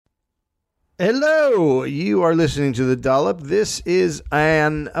Hello, you are listening to The Dollop. This is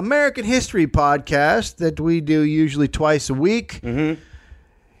an American history podcast that we do usually twice a week. Mm-hmm.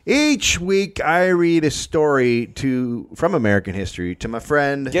 Each week, I read a story from American history to my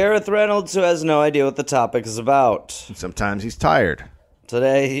friend. Gareth Reynolds, who has no idea what the topic is about. Sometimes he's tired.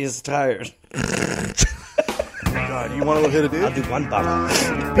 Today, he's tired. God, you want to hit a dude? I'll do one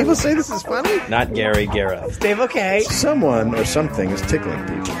bottle. People say this is funny. Not Gary, Gareth. Dave, okay. Someone or something is tickling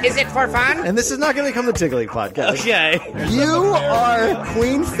people. Is it for fun? And this is not going to become the Tickling Podcast. Okay. You are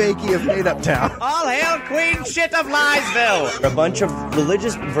Queen Fakey of Made Up Town. All hail Queen Shit of Liesville. A bunch of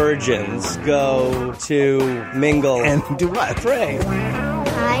religious virgins go to mingle And do what? pray.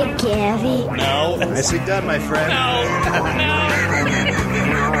 Hi, Gary. No. Nicely done, my friend.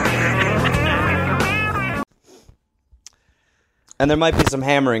 And there might be some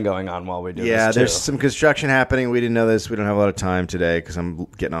hammering going on while we do this, Yeah, too. there's some construction happening. We didn't know this. We don't have a lot of time today because I'm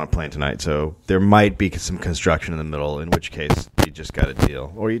getting on a plane tonight. So there might be some construction in the middle, in which case you just got to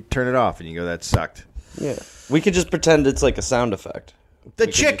deal. Or you turn it off and you go, that sucked. Yeah. We could just pretend it's like a sound effect. The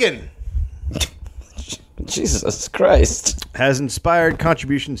chicken Jesus Christ. has inspired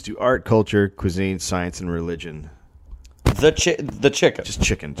contributions to art, culture, cuisine, science, and religion. The chicken. Just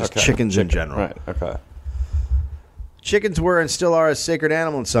chicken. Just Okay. chickens in general. Right, okay. Chickens were and still are a sacred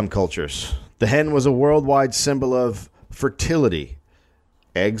animal in some cultures. The hen was a worldwide symbol of fertility.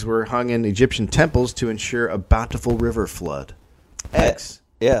 Eggs were hung in Egyptian temples to ensure a bountiful river flood. Eggs.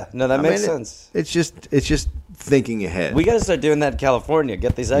 Yeah, no, that makes I mean, sense. It's just thinking ahead. We got to start doing that in California.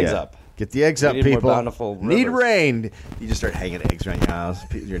 Get these eggs up. Get the eggs up, need more people. bountiful Need rivers. rain. You just start hanging eggs around your house.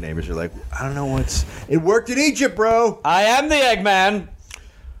 Your neighbors are like, I don't know what's... It worked in Egypt, bro. I am the Eggman.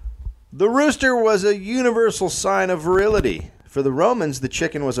 The rooster was a universal sign of virility. For the Romans, the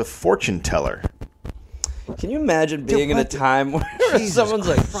chicken was a fortune teller. Can you imagine being in a what the- time where Jesus someone's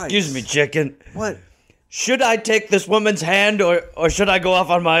like, Christ. excuse me, chicken, What? should I take this woman's hand or should I go off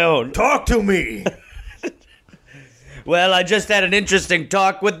on my own? Talk to me. Well, I just had an interesting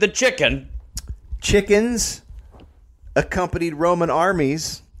talk with the chicken. Chickens accompanied Roman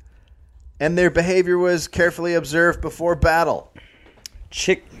armies, and their behavior was carefully observed before battle.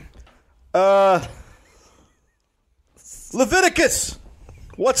 Leviticus,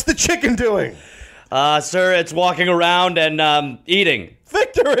 what's the chicken doing? Sir, it's walking around and eating.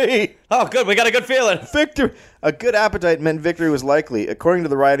 Victory! Oh, good, we got a good feeling. Victory! A good appetite meant victory was likely. According to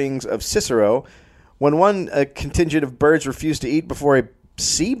the writings of Cicero, when one contingent of birds refused to eat before a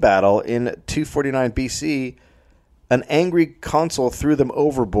sea battle in 249 BC, an angry consul threw them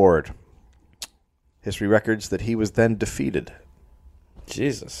overboard. History records that he was then defeated.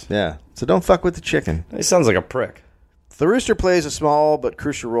 Jesus. Yeah, so don't fuck with the chicken. He sounds like a prick. The rooster plays a small but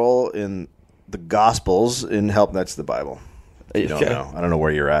crucial role in the Gospels in help. That's the Bible. You don't Okay. know. I don't know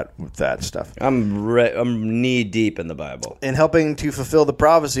where you're at with that stuff. I'm knee deep in the Bible. In helping to fulfill the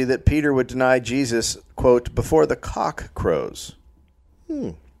prophecy that Peter would deny Jesus, quote, before the cock crows.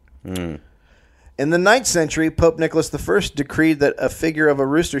 In the 9th century, Pope Nicholas I decreed that a figure of a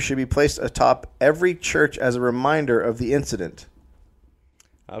rooster should be placed atop every church as a reminder of the incident,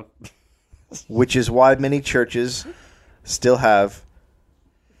 Oh. which is why many churches still have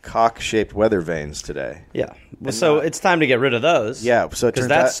cock-shaped weather vanes today. Yeah. So it's time to get rid of those. Yeah, so it because turns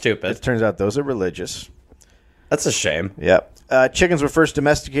that's out, stupid. It turns out those are religious. That's a shame. Yep. Chickens were first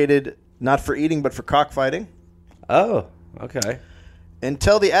domesticated not for eating but for cockfighting. Oh, okay.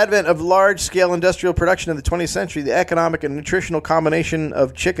 Until the advent of large-scale industrial production in the 20th century, the economic and nutritional combination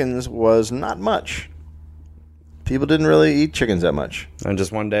of chickens was not much. People didn't really eat chickens that much. And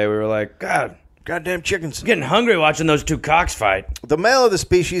just one day we were like, God, Goddamn chickens. I'm getting hungry watching those two cocks fight. The male of the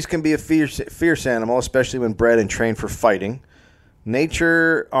species can be a fierce animal, especially when bred and trained for fighting.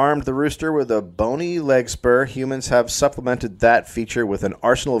 Nature armed the rooster with a bony leg spur. Humans have supplemented that feature with an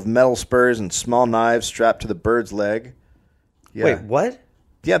arsenal of metal spurs and small knives strapped to the bird's leg. Yeah. Wait, what?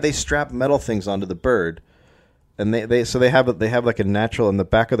 Yeah, they strap metal things onto the bird, and they have like a natural in the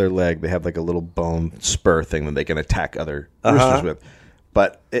back of their leg. They have like a little bone spur thing that they can attack other roosters with.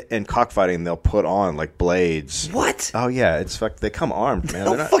 But in cockfighting, they'll put on like blades. What? Oh yeah, they come armed, man.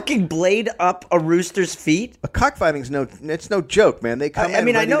 They'll fucking blade up a rooster's feet? A cockfighting's it's no joke, man. They come. I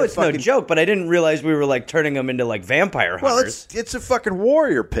mean, I ready know to it's no fucking- joke, but I didn't realize we were like turning them into like vampire Well, hunters. it's a fucking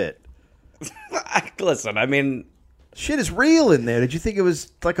warrior pit. Listen, I mean, Shit is real in there. Did you think it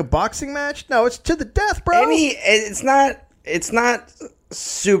was like a boxing match? No, it's to the death, bro. it's not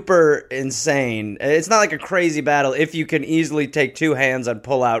super insane. It's not like a crazy battle if you can easily take two hands and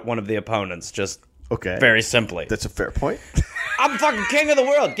pull out one of the opponents. Just Okay. very simply. That's a fair point. I'm fucking king of the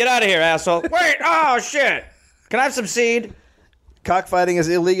world. Get out of here, asshole. Wait, oh shit. Can I have some seed? Cockfighting is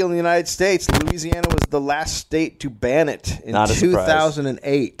illegal in the United States. Louisiana was the last state to ban it in Not a surprise.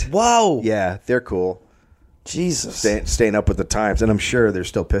 2008. Whoa. Yeah, they're cool. Jesus. Staying up with the times, and I'm sure they're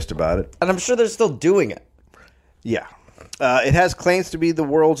still pissed about it. And I'm sure they're still doing it. Yeah. It has claims to be the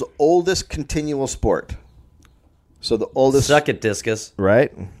world's oldest continual sport. So the oldest... Suck it, discus.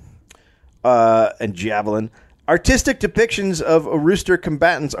 Right? And javelin. Artistic depictions of rooster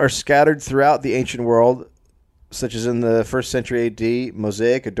combatants are scattered throughout the ancient world, such as in the 1st century AD,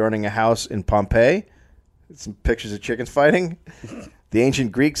 mosaic adorning a house in Pompeii. Some pictures of chickens fighting. The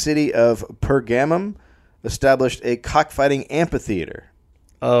ancient Greek city of Pergamum established a cockfighting amphitheater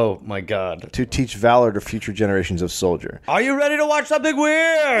Oh, my God. to teach valor to future generations of soldier. Are you ready to watch something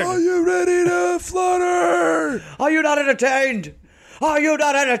weird? Are you ready to flutter? Are you not entertained? Are you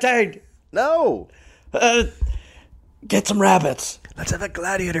not entertained? No. Get some rabbits. Let's have a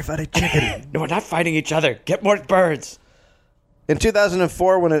gladiator fight a chicken. No, we're not fighting each other. Get more birds. In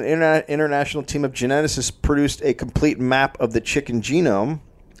 2004, when an international team of geneticists produced a complete map of the chicken genome,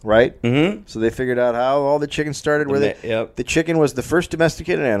 right? Mm-hmm. So they figured out how all the chickens started. Yep. The chicken was the first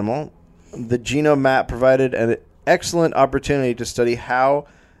domesticated animal. The genome map provided an excellent opportunity to study how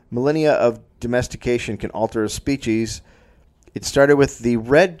millennia of domestication can alter a species. It started with the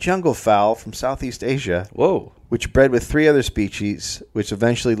red jungle fowl from Southeast Asia, Whoa. which bred with 3 other species, which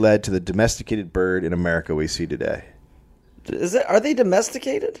eventually led to the domesticated bird in America we see today. Are they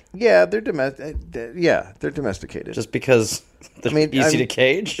domesticated? Yeah, they're domesticated. Just because they're easy to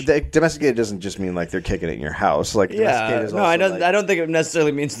cage? Domesticated doesn't just mean like they're kicking it in your house. Like domesticated is no, also I don't. like, I don't think it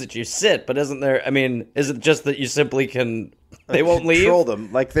necessarily means that you sit, but isn't there? I mean, is it just that you simply can? They won't leave. control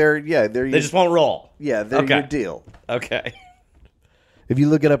them. Like they're They just won't roll. they're Okay. your deal. Okay. If you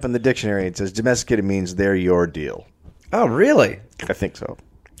look it up in the dictionary, it says domesticated means they're your deal. Oh, really? I think so.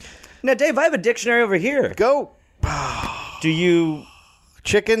 Now, Dave, I have a dictionary over here. Go. Do you?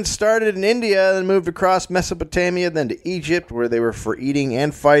 Chickens started in India, then moved across Mesopotamia, then to Egypt, where they were for eating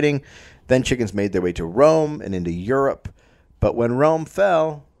and fighting. Then chickens made their way to Rome and into Europe. But when Rome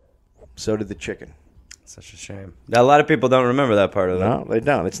fell, so did the chicken. Such a shame. Now, a lot of people don't remember that part of it. No, they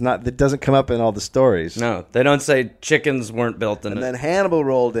don't. It's not. It doesn't come up in all the stories. No, they don't say chickens weren't built in And it. then Hannibal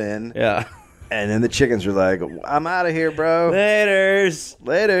rolled in, Yeah. and then the chickens were like, "I'm out of here, bro. Laters.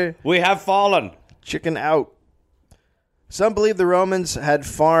 Later, We have fallen. chicken out." Some believe the Romans had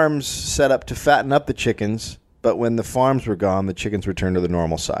farms set up to fatten up the chickens, but when the farms were gone, the chickens returned to the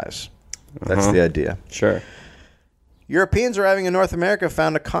normal size. That's the idea. Sure. Europeans arriving in North America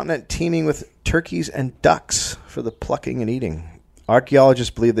found a continent teeming with turkeys and ducks for the plucking and eating.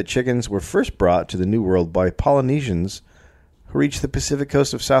 Archaeologists believe that chickens were first brought to the New World by Polynesians who reached the Pacific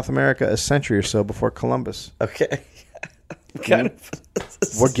coast of South America a century or so before Columbus. Okay. kind of.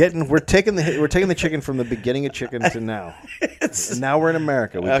 We're taking the chicken from the beginning of chicken to now. And now we're in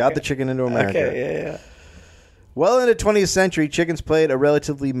America. We got the chicken into America. Okay. Yeah. Well into 20th century, chickens played a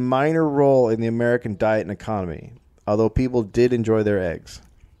relatively minor role in the American diet and economy, although people did enjoy their eggs.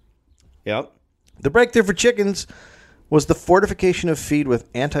 Yep. The breakthrough for chickens was the fortification of feed with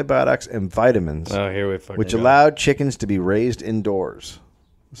antibiotics and vitamins, Oh, here we fucking which go. allowed chickens to be raised indoors.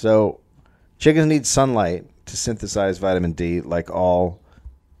 So, chickens need sunlight to synthesize vitamin D, like all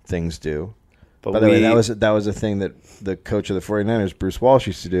things do. But By the way, that was a thing that the coach of the 49ers, Bruce Walsh,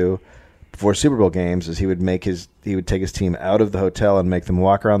 used to do before Super Bowl games. Is he would take his team out of the hotel and make them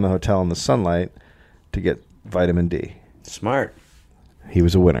walk around the hotel in the sunlight to get vitamin D. Smart. He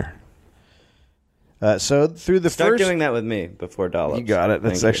was a winner. So through the Start first, doing that with me before Dollops. you got it.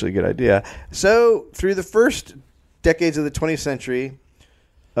 That's Thank actually a good idea. So through the first decades of the 20th century,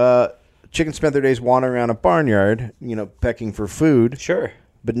 chickens spent their days wandering around a barnyard, pecking for food. you. Sure.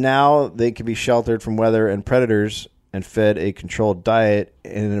 But now they can be sheltered from weather and predators and fed a controlled diet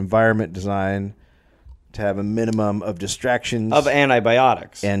in an environment designed to have a minimum of distractions Of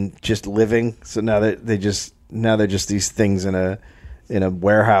antibiotics. and just living. So now they're just these things in a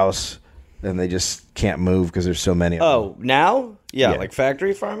warehouse, and they just can't move because there's so many of them. Oh, now? Yeah, Yeah. like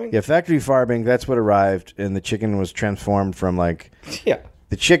factory farming? Yeah, factory farming, that's what arrived, and the chicken was transformed from Yeah.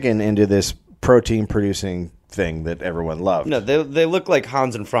 the chicken into this protein producing thing that everyone loved. No, they look like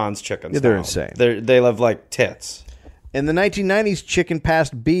Hans and Franz chickens. Yeah, they're now. insane. They love like tits. In the 1990s, chicken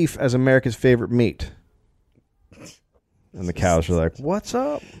passed beef as America's favorite meat. And the cows were like, "What's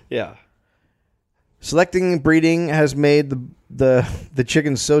up?" Yeah. Selecting and breeding has made the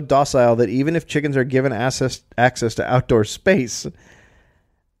chickens so docile that even if chickens are given access to outdoor space,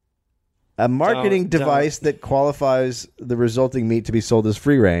 a marketing Don't. device that qualifies the resulting meat to be sold as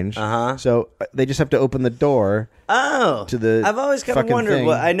free range. Uh-huh. So they just have to open the door. Oh, To the I've always kind of fucking wondered. thing.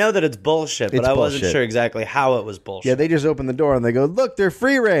 Well, I know that it's bullshit, but It's I wasn't bullshit. sure exactly how it was bullshit. Yeah, they just open the door and they go, look, they're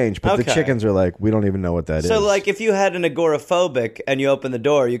free range. But the Okay. chickens are like, we don't even know what that is. So, like, if you had an agoraphobic and you open the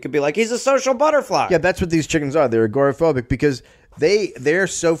door, you could be like, he's a social butterfly. yeah, that's what these chickens are. They're agoraphobic because they've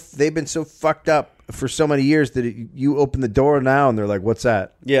been so fucked up for so many years that you open the door now and they're like, what's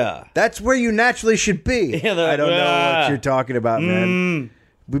that? Yeah. That's where you naturally should be. Yeah, they're I don't know like, what you're talking about, man.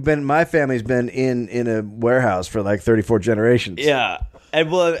 My family's been in a warehouse for like 34 generations. Yeah.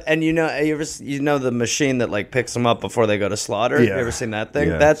 And you know the machine that like picks them up before they go to slaughter? Yeah. You ever seen that thing?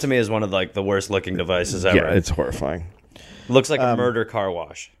 Yeah. That to me is one of like the worst looking devices ever. Yeah, it's horrifying. Looks like a murder car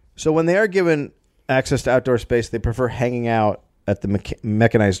wash. So when they are given access to outdoor space, they prefer hanging out at the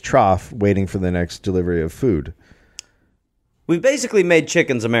mechanized trough waiting for the next delivery of food. We've basically made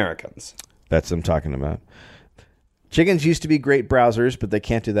chickens Americans. That's what I'm talking about. Chickens used to be great browsers, but they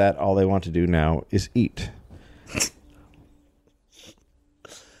can't do that. All they want to do now is eat.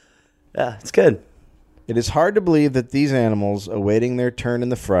 Yeah, it's good. It is hard to believe that these animals awaiting their turn in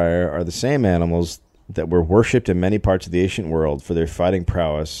the fryer are the same animals that were worshipped in many parts of the ancient world for their fighting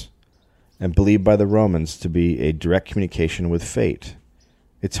prowess and believed by the Romans to be a direct communication with fate.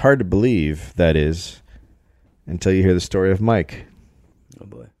 It's hard to believe, that is, until you hear the story of Mike. Oh,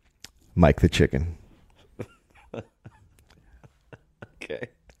 boy. Mike the chicken. Okay.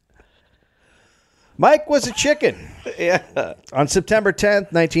 Mike was a chicken. Yeah. On September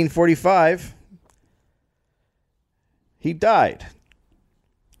 10th, 1945, he died.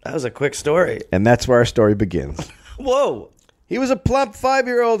 That was a quick story. And that's where our story begins. Whoa. He was a plump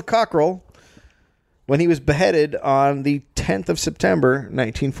 5-year-old cockerel when he was beheaded on the 10th of September,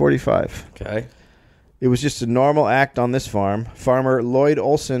 1945. Okay. It was just a normal act on this farm. Farmer Lloyd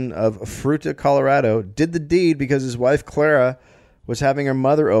Olson of Fruita, Colorado, did the deed because his wife Clara was having her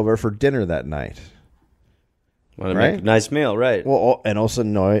mother over for dinner that night. Want to Right? make a nice meal, right? Well, and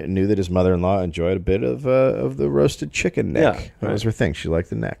Olson knew that his mother-in-law enjoyed a bit of the roasted chicken neck. Yeah, That was her thing. She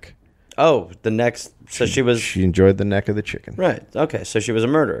liked the neck. Oh, the next. So she was. She enjoyed the neck of the chicken. Right. Okay. So she was a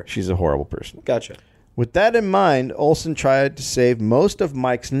murderer. She's a horrible person. Gotcha. With that in mind, Olson tried to save most of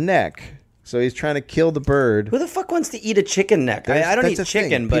Mike's neck. So he's trying to kill the bird. Who the fuck wants to eat a chicken neck? I don't That's eat a thing.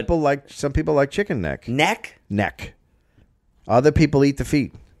 chicken, but Some people like chicken neck. neck. Neck. Other people eat the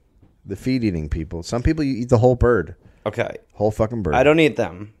feet. The feet eating people. Some people you eat the whole bird. Okay. Whole fucking bird. I don't eat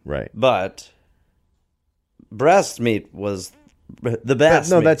them. Right. But breast meat was the best.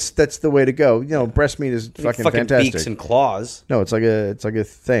 No, meat. that's the way to go. You know, breast meat is fucking fantastic. beaks and claws. No, it's like a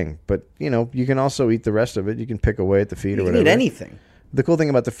thing. But you can also eat the rest of it. You can pick away at the feet You or can whatever. eat anything. The cool thing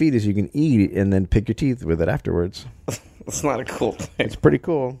about the feet is you can eat it and then pick your teeth with it afterwards. It's not a cool thing. It's pretty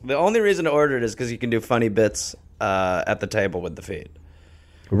cool. The only reason to order it is because you can do funny bits at the table with the feet.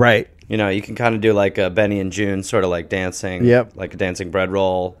 Right. You know, you can kind of do like a Benny and June, sort of like dancing. Yep. Like a dancing bread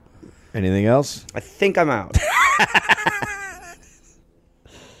roll. Anything else? I think I'm out.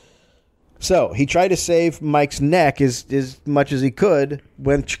 So he tried to save Mike's neck as much as he could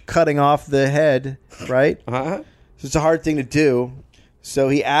when cutting off the head, right? Uh-huh. So it's a hard thing to do. So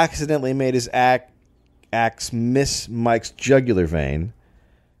he accidentally made his axe miss Mike's jugular vein,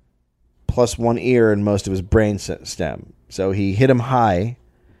 plus one ear and most of his brain stem. So he hit him high,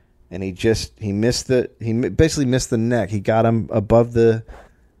 and he basically missed the neck. He got him above the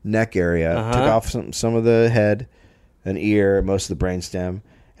neck area, took off some of the head, an ear, most of the brain stem,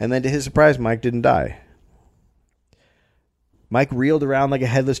 and then to his surprise, Mike didn't die. Mike reeled around like a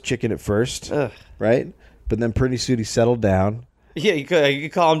headless chicken at first, right? But then pretty soon he settled down. Yeah, you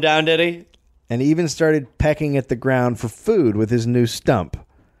could calm down, did he? And he even started pecking at the ground for food with his new stump.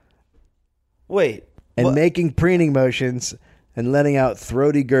 Wait. And what? making preening motions and letting out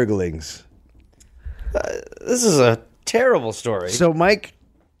throaty gurglings. This is a terrible story. So Mike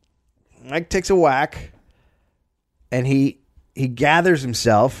takes a whack, and he gathers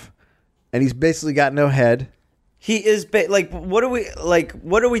himself, and he's basically got no head. He is what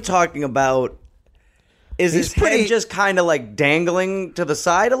are we talking about? Is his head just kind of like dangling to the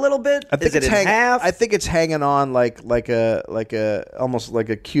side a little bit? I think is it it's in half? I think it's hanging on like a almost like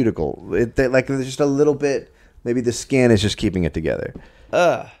a cuticle. Like there's just a little bit. Maybe the skin is just keeping it together.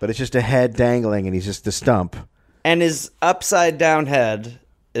 But it's just a head dangling, and he's just a stump. And his upside down head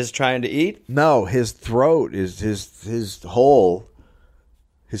is trying to eat? No, his throat is his whole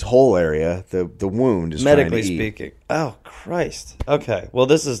area. The wound is Medically trying to eat. speaking. Oh Christ. Okay. Well,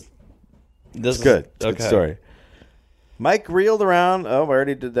 this is Good. It's a okay. good story. Mike reeled around. Oh, I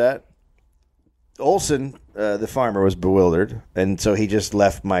already did that. Olson, the farmer, was bewildered, and so he just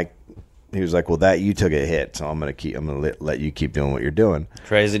left Mike he was like, "Well, that you took a hit, so I'm gonna let you keep doing what you're doing."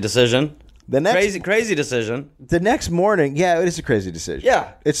 Crazy decision. The next Crazy decision. The next morning, yeah, it is a crazy decision.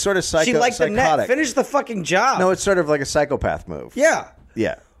 Yeah. It's sort of She liked the net. psychotic. Finish the fucking job. No, it's sort of like a psychopath move. Yeah.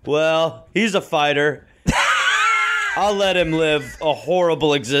 Yeah. Well, he's a fighter. I'll let him live a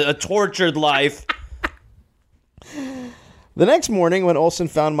horrible, a tortured life. The next morning, when Olson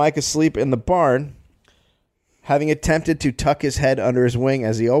found Mike asleep in the barn, having attempted to tuck his head under his wing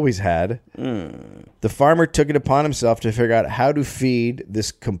as he always had, the farmer took it upon himself to figure out how to feed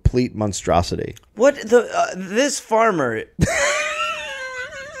this complete monstrosity. This farmer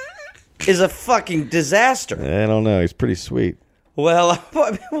is a fucking disaster. I don't know. He's pretty sweet. Well,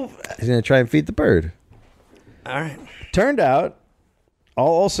 He's going to try and feed the bird. all right. Turned out,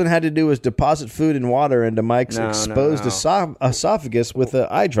 all Olson had to do was deposit food and water into Mike's exposed esophagus with an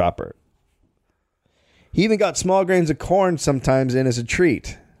eyedropper. He even got small grains of corn sometimes in as a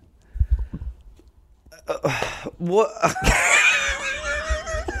treat. What?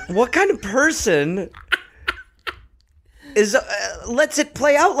 What kind of person lets it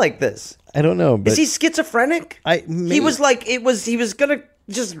play out like this? I don't know. But Is he schizophrenic? He was like, he was gonna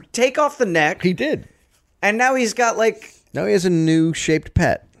just take off the neck, He did. and now he's got like, Now he has a new shaped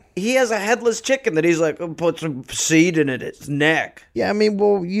pet. he has a headless chicken that he's like, put some seed in its neck. Yeah, I mean,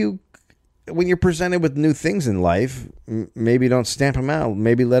 well, when you're presented with new things in life, maybe don't stamp them out.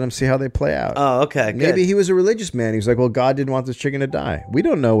 Maybe let them see how they play out. Oh, okay, good. Maybe he was a religious man. He was like, well, God didn't want this chicken to die. We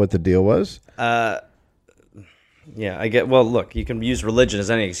don't know what the deal was. Yeah, I get. Well, look, you can use religion as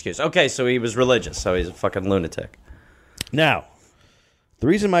any excuse. Okay, so he was religious, so he's a fucking lunatic. Now, the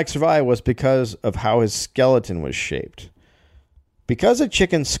reason Mike survived was because of how his skeleton was shaped. Because a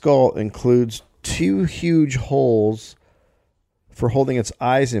chicken's skull includes 2 huge holes for holding its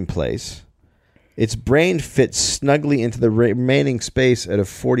eyes in place, its brain fits snugly into the remaining space at a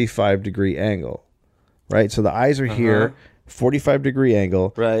 45-degree angle. Right? So the eyes are here, 45-degree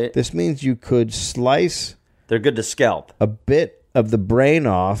angle. Right. This means you could slice They're good to scalp. a bit of the brain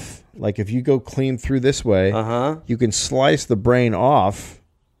off. Like if you go clean through this way, you can slice the brain off,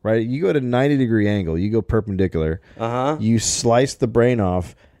 right? You go at a 90-degree angle, you go perpendicular, you slice the brain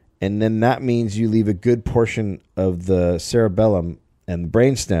off, and then that means you leave a good portion of the cerebellum and the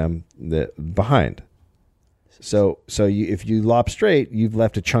brainstem behind. So if you lop straight, you've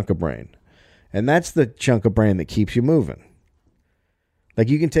left a chunk of brain. And that's the chunk of brain that keeps you moving. Like,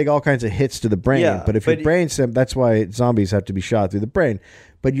 you can take all kinds of hits to the brain, but if your brainstem, that's why zombies have to be shot through the brain.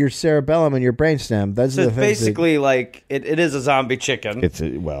 But your cerebellum and your brainstem, that's So it's basically like it is a zombie chicken. it's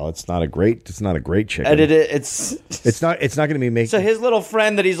not a great chicken. And it's not going to be making. So his little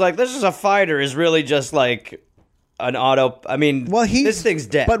friend that he's like, this is a fighter, is really just like an auto. I mean, this thing's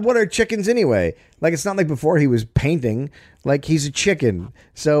dead. But what are chickens anyway? Like, it's not like before he was painting. Like, he's a chicken.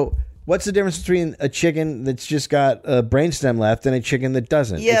 So what's the difference between a chicken that's just got a brainstem left and a chicken that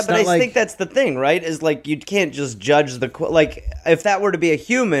doesn't? Yeah, It's but not I think that's the thing, right? Is like, you can't just judge like, if that were to be a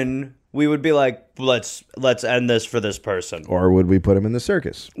human, we would be like, let's end this for this person. Or would we put him in the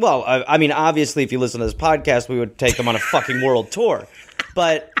circus? Well, I mean, obviously, if you listen to this podcast, we would take them on a fucking world tour.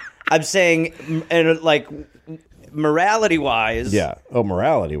 But I'm saying, and like, morality-wise, Yeah. Oh,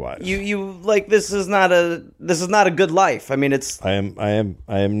 morality-wise, you like, this is not a good life. I mean, it's. I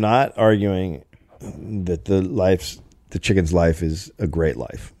am not arguing that the chicken's life is a great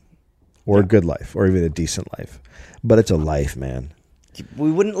life, or a good life, or even a decent life, but it's a life, man. We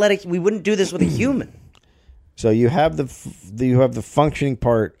wouldn't do this with a human. So you have the functioning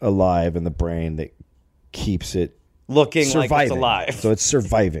part alive in the brain that keeps it Looking surviving. like it's alive. So it's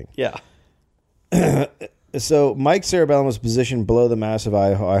surviving. Yeah. So Mike's cerebellum was positioned below the massive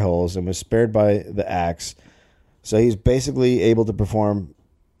eye holes and was spared by the axe. So he's basically able to perform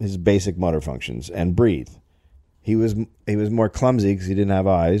his basic motor functions and breathe. He was more clumsy because he didn't have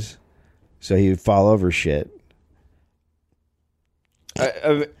eyes, so he would fall over shit.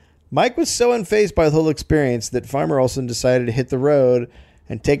 Mike was so unfazed by the whole experience that Farmer Olson decided to hit the road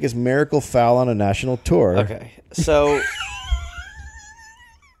and take his miracle fowl on a national tour. Okay. So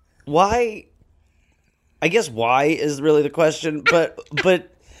why? I guess why is really the question, but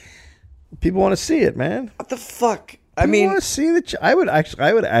People want to see it, man. what the fuck? I People mean, want to see the. I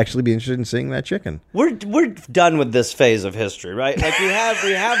would actually be interested in seeing that chicken. we're done with this phase of history, right? Like we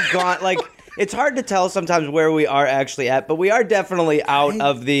have gone. Like, it's hard to tell sometimes where we are actually at, but we are definitely out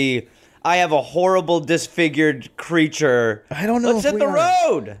of the. I have a horrible disfigured creature. I don't know Let's if hit we the are.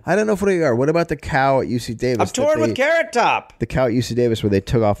 road. I don't know if we are. What about the cow at UC Davis? I'm torn with Carrot Top. The cow at UC Davis, where they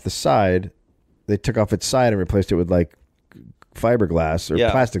took off the side, they took off its side and replaced it with like fiberglass or Yeah.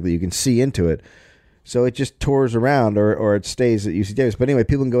 plastic that you can see into it. So it just tours around, or it stays at UC Davis. But anyway,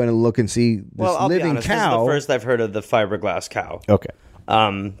 people can go in and look and see this Well, I'll be living honest. This is cow. the first I've heard of the fiberglass cow. Okay.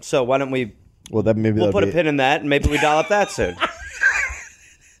 So why don't we? Well, then maybe We'll that'll put a be pin in that, and maybe we dial up that soon.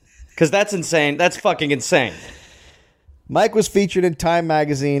 Because that's insane. That's fucking insane. Mike was featured in Time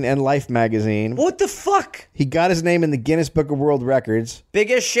Magazine and Life Magazine. What the fuck? He got his name in the Guinness Book of World Records.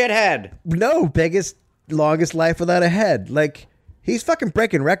 Biggest shithead. No, biggest, longest life without a head. Like, he's fucking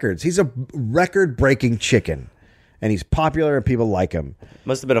breaking records. He's a record-breaking chicken. And he's popular and people like him.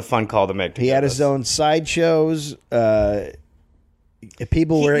 Must have been a fun call to make. He had his own sideshows.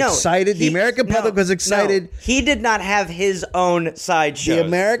 People were excited. The American public was excited. No, he did not have his own sideshow. The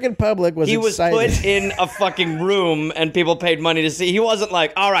American public was excited. He was put in a fucking room and people paid money to see. He wasn't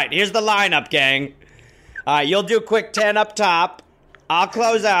like, all right, here's the lineup, gang. All right, you'll do quick 10 up top. I'll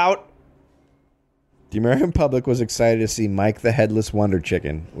close out. The American public was excited to see Mike the Headless Wonder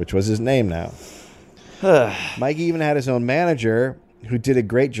Chicken, which was his name now. Mike even had his own manager who did a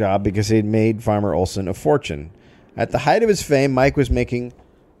great job because he had made Farmer Olson a fortune. At the height of his fame, Mike was making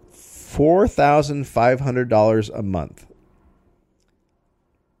 $4,500 a month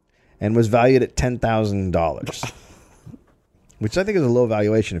and was valued at $10,000, which I think is a low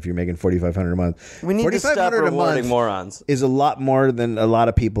valuation if you're making $4,500 a month. We need to stop rewarding morons. Is a lot more than a lot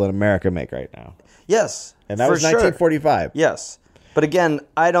of people in America make right now. Yes, And that for was 1945. Sure. Yes. But again,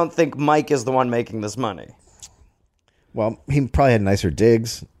 I don't think Mike is the one making this money. Well, he probably had nicer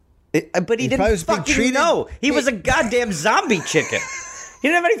digs. But he probably didn't was being fucking treated- know. He was a goddamn zombie chicken. He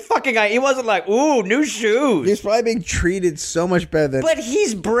didn't have any fucking idea. He wasn't like, ooh, new shoes. He's probably being treated so much better than... But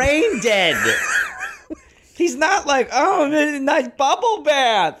he's brain dead. He's not like, oh, nice bubble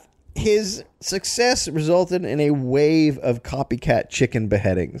bath. His success resulted in a wave of copycat chicken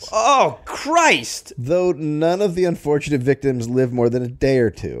beheadings. Oh, Christ. Though none of the unfortunate victims lived more than a day or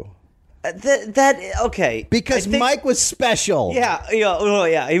two. Okay. Because I think- Mike was special. Yeah,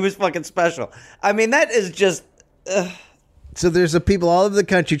 he was fucking special. I mean, that is just... So there's people all over the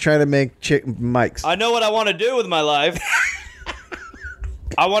country trying to make Mikes. I know what I want to do with my life.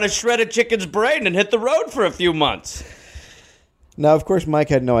 I want to shred a chicken's brain and hit the road for a few months. Now, of course, Mike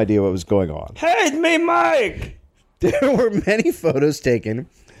had no idea what was going on. Hey, it's me, Mike. There were many photos taken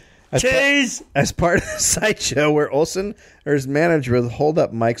Cheese. as part of the sideshow where Olson or his manager would hold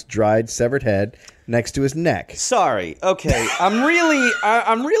up Mike's dried, severed head next to his neck. Sorry. Okay. I'm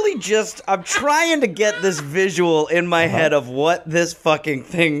trying to get this visual in my head of what this fucking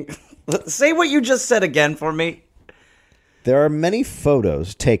thing. Say what you just said again for me. There are many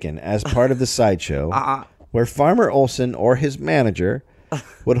photos taken as part of the sideshow where Farmer Olson or his manager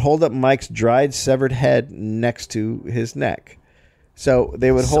would hold up Mike's dried, severed head next to his neck. So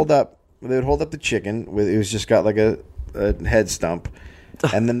they would hold up the chicken with it was just got like a head stump,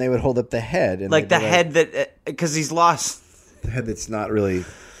 and then they would hold up the head, and Like the head that because he's lost. the head that's not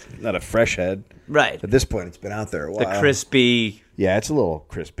a fresh head. Right. At this point, it's been out there a while. The crispy, Yeah, it's a little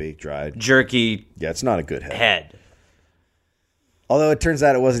crispy, dried. jerky Yeah, it's not a good head. head. Although it turns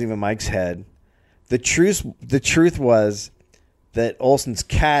out it wasn't even Mike's head. The truth was that Olson's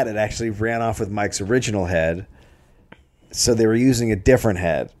cat had actually ran off with Mike's original head, so they were using a different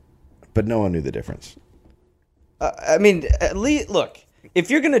head, but no one knew the difference. I mean, at least look. If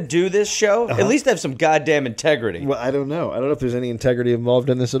you're gonna do this show, at least have some goddamn integrity. Well, I don't know. I don't know if there's any integrity involved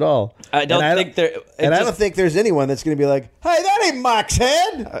in this at all. I don't think there. I don't think there's anyone that's going to be like, "Hey, that ain't Mike's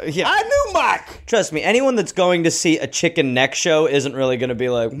head. Yeah. I knew Mike." Trust me, anyone that's going to see a chicken neck show isn't really going to be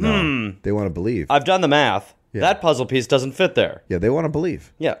like, They want to believe. I've done the math. Yeah. That puzzle piece doesn't fit there. Yeah, they want to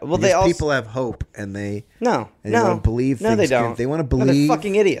believe. Yeah, well, Because they all people have hope, and they no, and they no, want to believe. no, they things don't. They want to No, believe. they're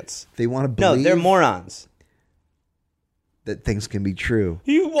fucking idiots. They want to No, believe. they're morons. that things can be true.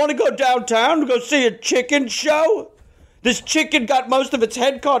 You want to go downtown to go see a chicken show? This chicken got most of its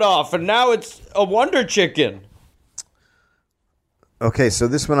head cut off, and now it's a wonder chicken. Okay, so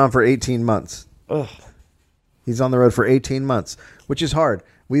this went on for 18 months. Ugh. He's on the road for 18 months, which is hard.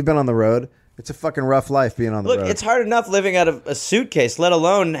 We've been on the road. It's a fucking rough life being on the Look, road. it's hard enough living out of a suitcase, let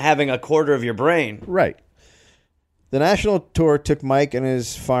alone having a quarter of your brain. Right. The national tour took Mike and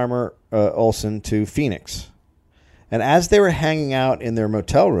his farmer, Olson, to Phoenix. And as they were hanging out in their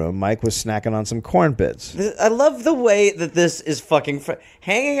motel room, Mike was snacking on some corn bits. I love the way that this is fucking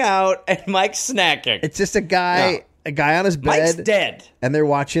hanging out and Mike's snacking. It's just a guy on his bed. Mike's dead. And they're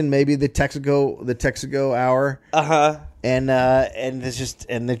watching maybe the Texaco hour. And it's just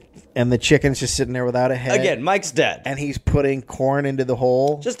and the chicken's just sitting there without a head. Again, Mike's dead. And he's putting corn into the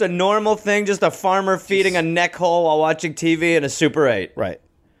hole. Just a normal thing, just a farmer feeding a neck hole while watching TV in a Super 8. Right.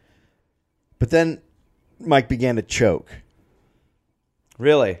 But then Mike began to choke.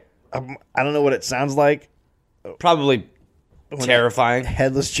 Really? I don't know what it sounds like. Probably terrifying.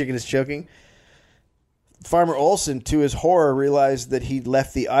 Headless chicken is choking. Farmer Olson, to his horror, realized that he'd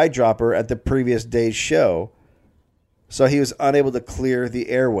left the eyedropper at the previous day's show, so he was unable to clear the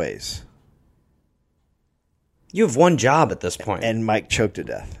airways. You have one job at this point. And Mike choked to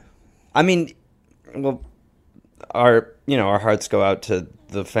death. I mean, well, our hearts go out to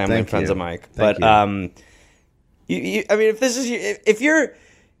the family and friends of Mike. Thank you. I mean,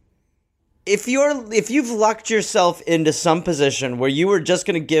 if you've lucked yourself into some position where you were just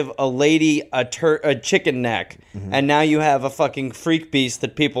going to give a lady a chicken neck, and now you have a fucking freak beast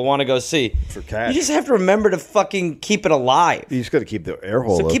that people want to go see for cash, you just have to remember to fucking keep it alive. You just got to keep the air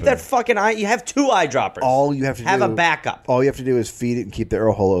hole. So open. keep that fucking eye. You have 2 eyedroppers. All you have to have a backup. All you have to do is feed it and keep the air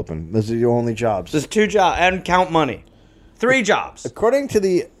hole open. Those are your only jobs. There's 2 jobs and count money. 3 jobs. According to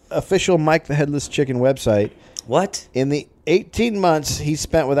the official Mike the Headless Chicken website, what? In the 18 months he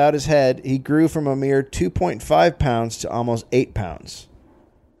spent without his head, he grew from a mere 2.5 pounds to almost 8 pounds.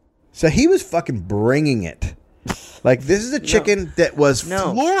 So he was fucking bringing it. Like, this is a chicken that was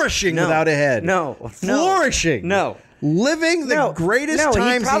flourishing without a head. Flourishing. Living the greatest times he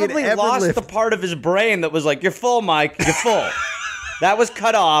had ever lived. He probably lost the part of his brain that was like, you're full, Mike, you're full. That was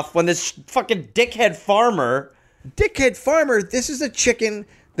cut off when this fucking dickhead farmer, this is a chicken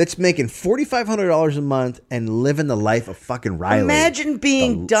that's making $4,500 a month and living the life of fucking Riley. Imagine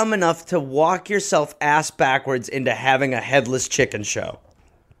being dumb enough to walk yourself ass backwards into having a headless chicken show.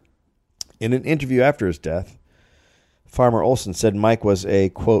 In an interview after his death, Farmer Olson said Mike was a,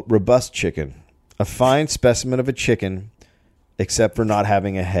 quote, robust chicken, a fine specimen of a chicken, except for not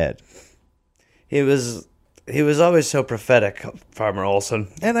having a head. He was always so prophetic, Farmer Olson.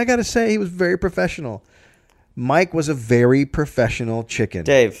 And I got to say, he was very professional. Mike was a very professional chicken.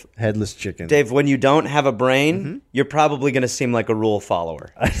 Dave. Headless chicken. Dave, when you don't have a brain, you're probably going to seem like a rule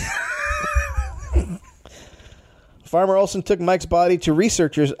follower. Farmer Olson took Mike's body to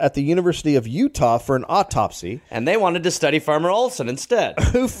researchers at the University of Utah for an autopsy. And they wanted to study Farmer Olson instead.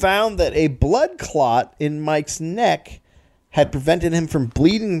 Who found that a blood clot in Mike's neck had prevented him from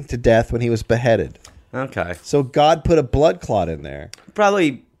bleeding to death when he was beheaded. Okay. So God put a blood clot in there.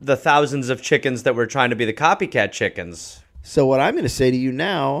 Probably the thousands of chickens that were trying to be the copycat chickens. So what I'm going to say to you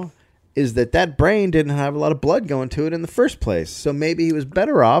now is that brain didn't have a lot of blood going to it in the first place. So maybe he was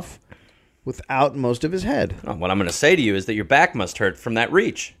better off without most of his head. Oh, what I'm going to say to you is that your back must hurt from that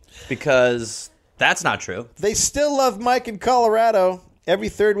reach, because that's not true. They still love Mike in Colorado. Every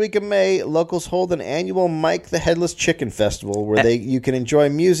third week of May, locals hold an annual Mike the Headless Chicken Festival where you can enjoy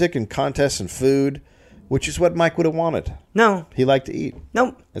music and contests and food, which is what Mike would have wanted. No. He liked to eat.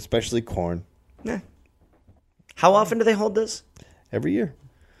 No. Especially corn. Yeah. How often do they hold this? Every year.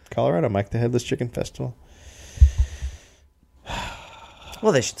 Colorado, Mike the Headless Chicken Festival.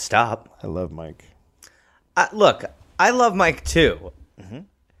 Well, they should stop. I love Mike. Look, I love Mike too. Mm-hmm.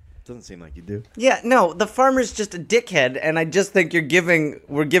 Doesn't seem like you do. Yeah, no, the farmer's just a dickhead, and I just think we're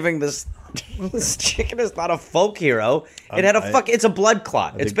giving this this chicken is not a folk hero. It's a blood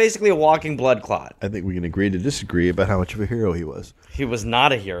clot. It's basically a walking blood clot. I think we can agree to disagree about how much of a hero he was. He was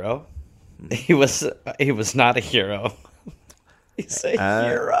not a hero. He was not a hero. He's a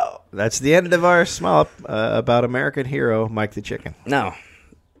hero. That's the end of our small about American hero, Mike the Chicken. No.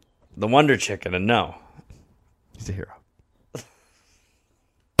 The Wonder Chicken, and no. He's a hero.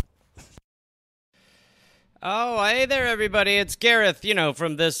 Oh, hey there, everybody. It's Gareth,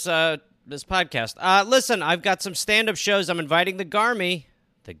 from this podcast. Listen, I've got some stand-up shows I'm inviting the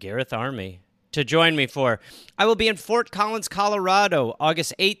Gareth Army, to join me for. I will be in Fort Collins, Colorado,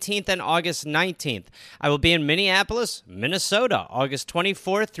 August 18th and August 19th. I will be in Minneapolis, Minnesota, August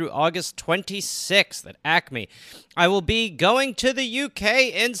 24th through August 26th at Acme. I will be going to the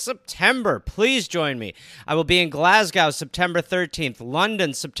UK in September. Please join me. I will be in Glasgow, September 13th,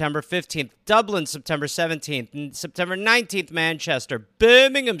 London, September 15th, Dublin, September 17th, and September 19th, Manchester,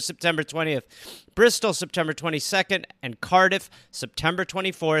 Birmingham, September 20th, Bristol, September 22nd, and Cardiff, September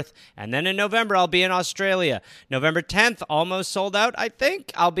 24th. And then in November, I'll be in Australia. November 10th, almost sold out, I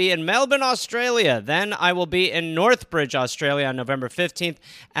think. I'll be in Melbourne, Australia. Then I will be in Northbridge, Australia on November 15th.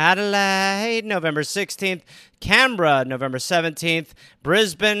 Adelaide, November 16th. Canberra, November 17th.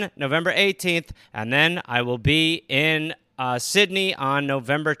 Brisbane, November 18th. And then I will be in Sydney on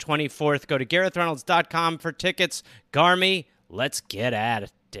November 24th. Go to GarethReynolds.com for tickets. Garmy, let's get at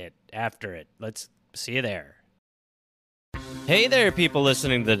it after it. Let's see you there. Hey there, people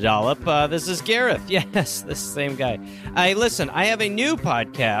listening to The Dollop. This is Gareth. Yes, this same guy. Listen, I have a new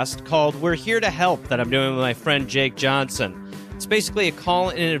podcast called We're Here to Help that I'm doing with my friend Jake Johnson. It's basically a call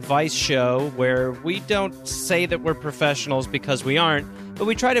and advice show where we don't say that we're professionals because we aren't, but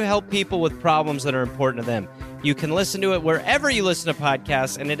we try to help people with problems that are important to them. You can listen to it wherever you listen to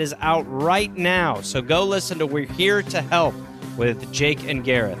podcasts, and it is out right now. So go listen to We're Here to Help with Jake and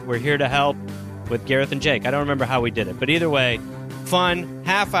Gareth. We're Here to Help with Gareth and Jake. I don't remember how we did it, but either way, fun,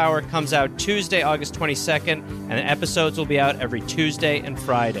 half hour, comes out Tuesday, August 22nd, and the episodes will be out every Tuesday and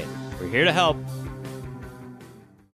Friday. We're Here to Help